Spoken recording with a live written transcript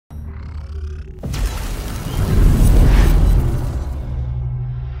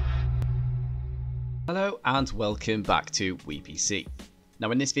Hello and welcome back to WePC.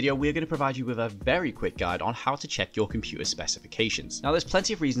 Now in this video we're going to provide you with a very quick guide on how to check your computer specifications. Now there's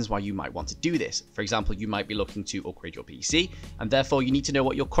plenty of reasons why you might want to do this. For example, you might be looking to upgrade your PC and therefore you need to know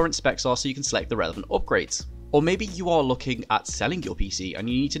what your current specs are so you can select the relevant upgrades. Or maybe you are looking at selling your PC and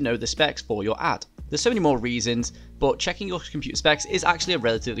you need to know the specs for your ad. There's so many more reasons, but checking your computer specs is actually a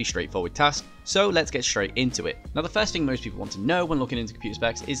relatively straightforward task, so let's get straight into it. Now the first thing most people want to know when looking into computer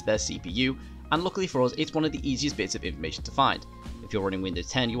specs is their CPU, and luckily for us it's one of the easiest bits of information to find. If you're running Windows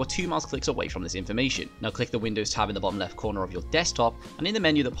 10, you are 2 mouse clicks away from this information. Now click the Windows tab in the bottom left corner of your desktop, and in the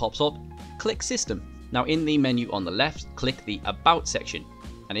menu that pops up, click System. Now in the menu on the left, click the About section,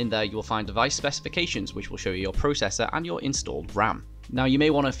 and in there you will find device specifications, which will show you your processor and your installed RAM. Now you may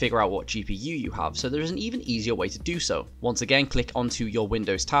want to figure out what GPU you have, so there is an even easier way to do so. Once again, click onto your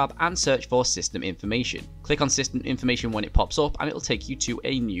Windows tab and search for System Information. Click on System Information when it pops up and it will take you to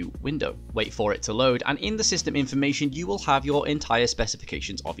a new window. Wait for it to load, and in the System Information you will have your entire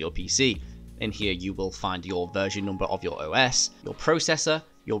specifications of your PC. In here you will find your version number of your OS, your processor,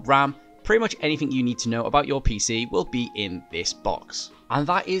 your RAM. Pretty much anything you need to know about your PC will be in this box. And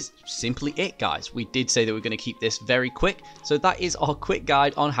that is simply it, guys. We did say that we're going to keep this very quick, so that is our quick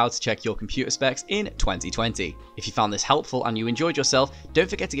guide on how to check your computer specs in 2020. If you found this helpful and you enjoyed yourself, don't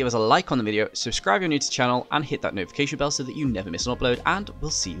forget to give us a like on the video, subscribe if you're new to the channel, and hit that notification bell so that you never miss an upload, and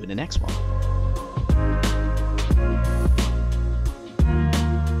we'll see you in the next one.